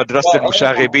Saleh, Madrasat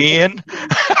al-Mushaghibin.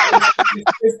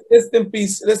 Rest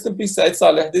in peace, Saeed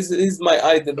Saleh. This is my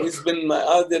idol. He's been my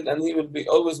idol and he will be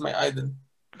always my idol.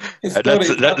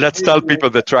 Let's tell people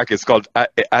the track is called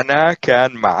Enak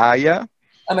and Maaya.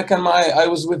 Enak and Maaya. I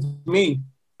was with me.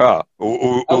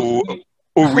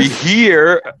 We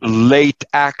hear late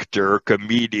actor,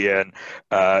 comedian,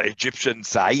 Egyptian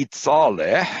Saeed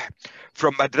Saleh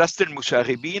from Madrasat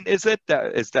al-Mushaghibin.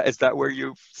 Is that where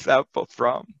you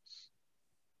from?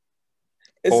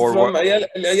 It's or from Ayal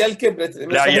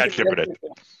Kibret.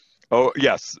 Oh,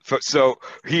 yes. So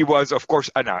he was, of course,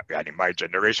 and in my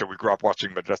generation, we grew up watching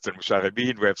Madrasat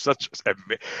al-Mushaghibin. We have such,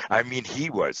 I mean, he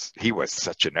was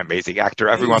such an amazing actor.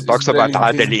 Everyone talks about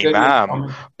Adil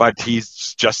Imam, but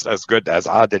he's just as good as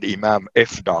Adil Imam,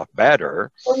 if not better.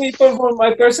 For me, for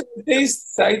my personal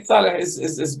taste, Saeed Saleh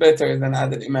is better than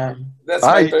Adil Imam. That's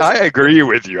I agree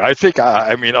with you. I think,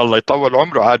 I mean, Allah tawal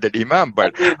umru Adil Imam,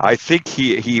 but I think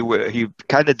he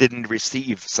kind of didn't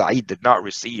receive, Saeed did not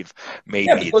receive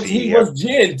maybe he was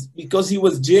jailed because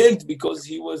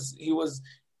he was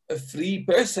a free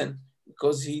person,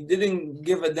 because he didn't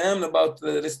give a damn about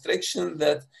the restriction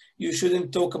that you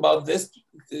shouldn't talk about this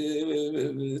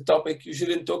topic, you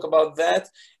shouldn't talk about that.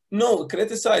 No,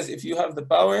 criticize if you have the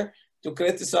power to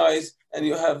criticize and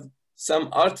you have some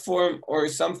art form or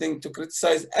something to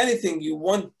criticize, anything you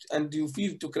want and you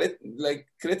feel to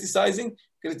criticizing,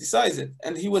 criticize it.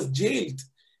 And he was jailed,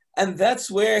 and that's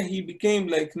where he became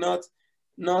like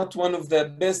not one of the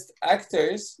best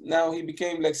actors. Now he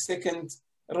became like second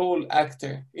role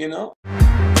actor, you know.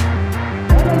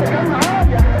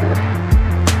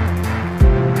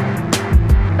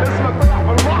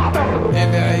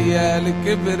 العيال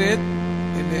كبرت،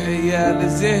 العيال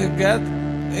زهقت،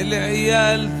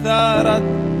 العيال ثارت،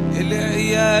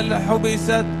 العيال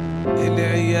حبست،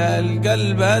 العيال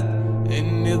قلبت،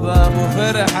 النظام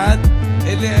فرحت،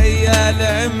 العيال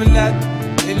عملت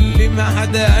اللي ما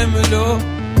حدا عمله،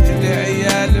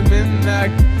 العيال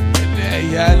منك،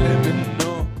 العيال منه.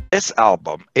 This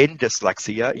album, In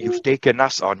Dyslexia, you've taken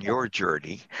us on your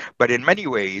journey, but in many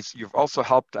ways, you've also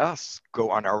helped us go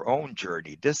on our own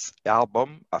journey. This album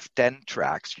of 10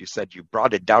 tracks, you said you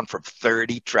brought it down from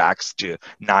 30 tracks to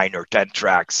 9 or 10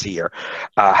 tracks here,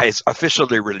 is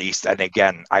officially released. And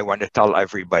again, I want to tell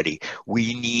everybody,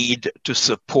 we need to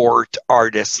support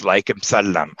artists like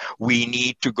Emsallam. We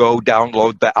need to go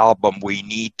download the album. We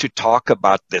need to talk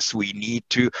about this. We need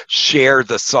to share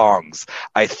the songs.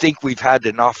 I think we've had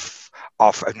enough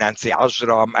of Nancy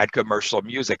Ajram and commercial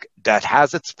music that has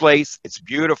its place. It's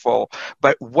beautiful,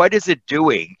 but what is it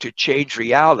doing to change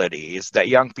realities that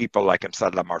young people like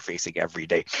Emsallam are facing every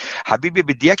day? حبيبي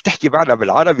بدي اياك تحكي معنا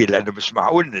بالعربي لانه مش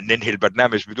معقول ننهي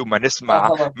البرنامج بدون ما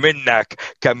نسمع منك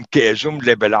كم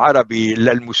جملة بالعربي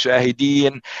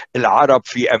للمشاهدين العرب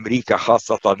في امريكا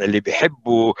خاصة اللي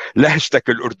بيحبوا لهجتك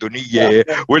الاردنية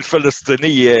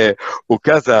والفلسطينية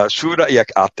وكذا. شو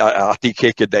رأيك اعطيك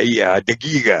هيك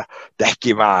دقيقة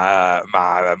تحكي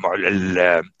مع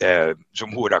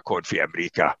جمهورك هون في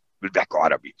امريكا اللي بيحكوا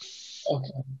عربي؟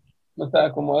 اوكي،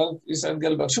 مساءكم ورد، يسعد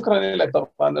قلبك. شكرا لك. طبعا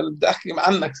انا بدي احكي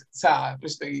عنك ساعه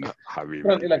مش دقيقه. حبيبي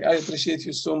شكرا لك. I appreciate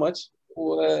you so much.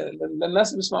 وللناس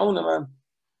اللي بيسمعونا مان،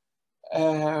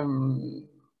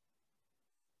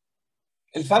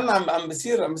 الفن عم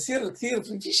بصير كثير،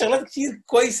 في شغلات كثير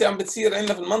كويسه عم بتصير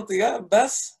عندنا في المنطقه،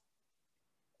 بس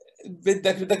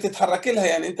بدك تتحرك لها.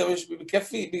 يعني انت مش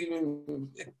بكفي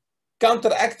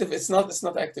counter active. it's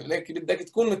not active. لكن بدك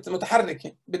تكون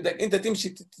متحرك، بدك انت تمشي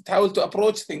تحاول to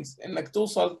approach things، انك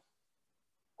توصل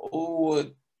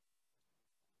وتحقق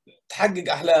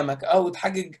احلامك او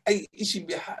تحقق اي شيء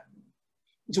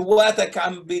جواتك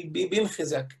عم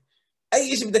بينخزك.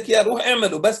 اي شيء بدك اياه روح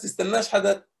اعمله، بس تستناش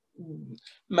حدا.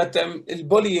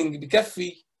 البولينج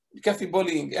بكفي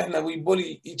بولينج. احنا we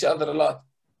bully each other a lot.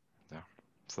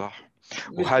 صح.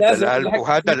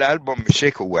 وهذا الالبوم مش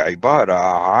هيك، هو عباره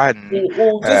عن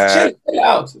just chill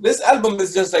out. This album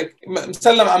is just like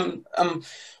مسلم I'm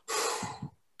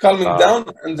calming down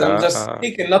and I'm just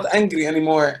speaking, not angry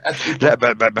anymore at people. لا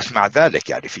بس مع ذلك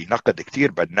يعني في نقد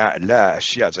كثير بناء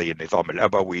لاشياء زي النظام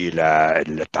الابوي،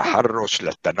 للتحرش،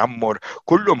 للتنمر،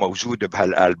 كله موجود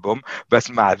بهالالبوم.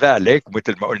 بس مع ذلك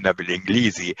مثل ما قلنا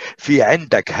بالانجليزي في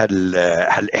عندك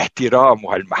هالاحترام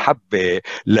وهالمحبه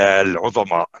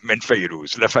للعظماء، من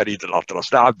فيروز لفريد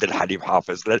الأطرش لعبد الحليم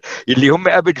حافظ اللي هم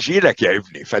قبل جيلك يا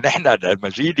ابني. فنحن لما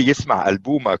جيلي يسمع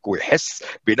ألبومك ويحس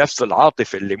بنفس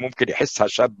العاطفة اللي ممكن يحسها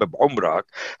شاب بعمرك،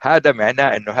 هذا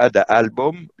معناه انه هذا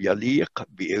ألبوم يليق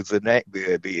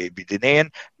بأذنين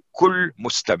كل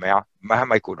مستمع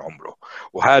مهما يكون عمره.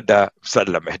 وهذا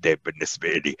مسلم هديب بالنسبة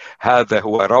لي. هذا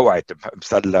هو روعة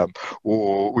مسلم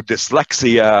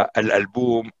وديسلكسيا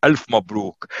الألبوم. ألف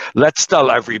مبروك. Let's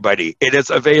tell everybody it is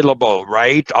available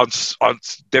right on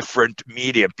different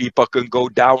media. People can go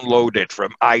download it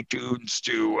from iTunes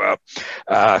to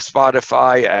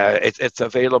Spotify. It's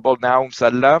available now.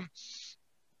 مسلم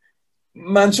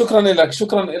مان شكرا لك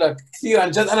كثير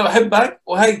عن جد. انا بحبك،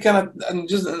 وهي كانت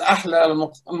جزء من احلى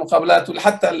المقابلات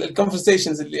وحتى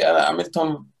الكونفرسيشنز اللي انا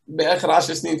عملتهم باخر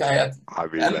 10 سنين في حياتي.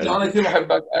 حبيبي يعني انا كثير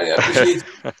بحبك.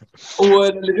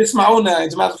 واللي بيسمعونا يا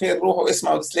جماعه الخير روحوا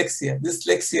اسمعوا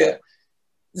ديسلكسيا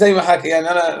زي ما حكي. يعني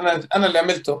انا اللي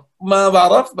عملته ما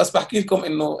بعرف، بس بحكي لكم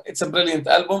انه اتس بريليانت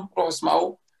البوم. روحوا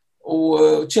اسمعوه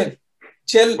وتشيل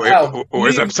اوت.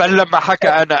 واذا مسلم ما حكى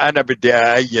انا بدي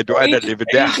ايد وانا اللي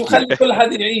بدي احكي. وخلي كل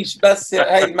حد يعيش. بس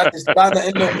هاي المسج تبعنا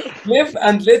انه live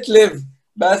and let live.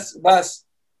 بس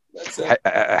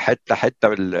حتى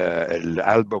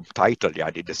الالبوم تايتل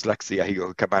يعني ديسلكسيا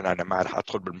هي كمان. انا ما رح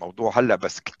ادخل بالموضوع هلا،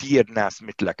 بس كثير ناس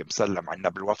مثلك مسلم عندنا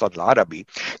بالوطن العربي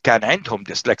كان عندهم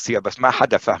ديسلكسيا بس ما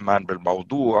حدا فهمان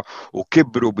بالموضوع،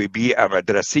 وكبروا ببيئه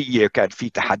مدرسيه كان في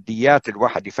تحديات.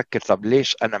 الواحد يفكر طب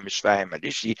ليش انا مش فاهم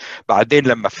هالشيء؟ بعدين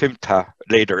لما فهمتها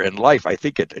later in life I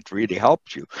think it really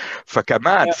helped you.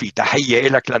 فكمان في تحيه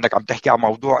لك لانك عم تحكي عن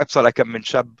موضوع ابصر كم من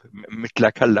شاب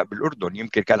مثلك هلا بالاردن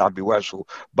يمكن كان عم بيواجهوا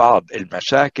بعض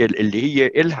المشاكل اللي هي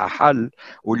إلها حل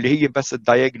واللي هي بس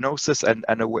الدايجنوسيس and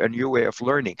a new way of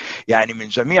learning. يعني من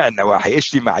جميع النواحي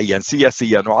اجتماعيا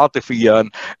سياسيا وعاطفيا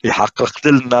حققت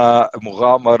لنا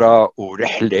مغامرة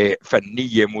ورحلة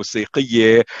فنية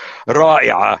موسيقية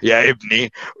رائعة يا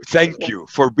ابني. Thank you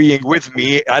for being with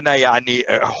me. أنا يعني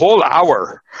a whole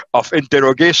hour of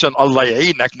interrogation الله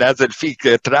يعينك نازل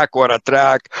فيك تراك ورا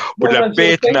تراك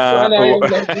ولبيتنا.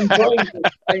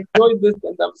 I enjoyed this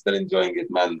and I'm still enjoying it,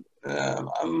 man.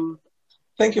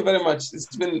 Thank you very much.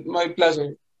 It's been my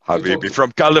pleasure. Habibi, from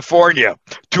California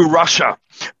to Russia,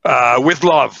 with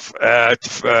love.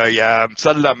 Yeah,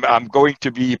 Emsallam, I'm going to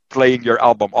be playing your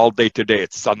album all day today.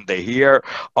 It's Sunday here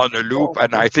on a loop,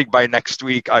 and I think by next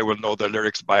week I will know the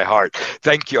lyrics by heart.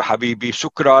 Thank you, Habibi.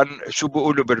 شكرا. شو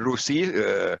بقولوا بالروسي؟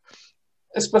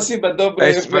 اسباسيبا دوبري.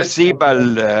 اسباسيبا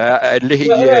اللي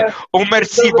هي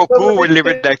وميرسي بوكو اللي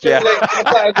بدك اياه.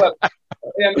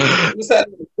 يعني مساء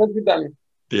الخير.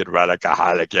 دير بالك على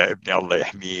حالك يا ابني. الله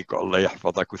يحميك والله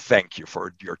يحفظك. Thank you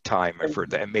for your time and for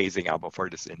the amazing album, for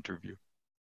this interview.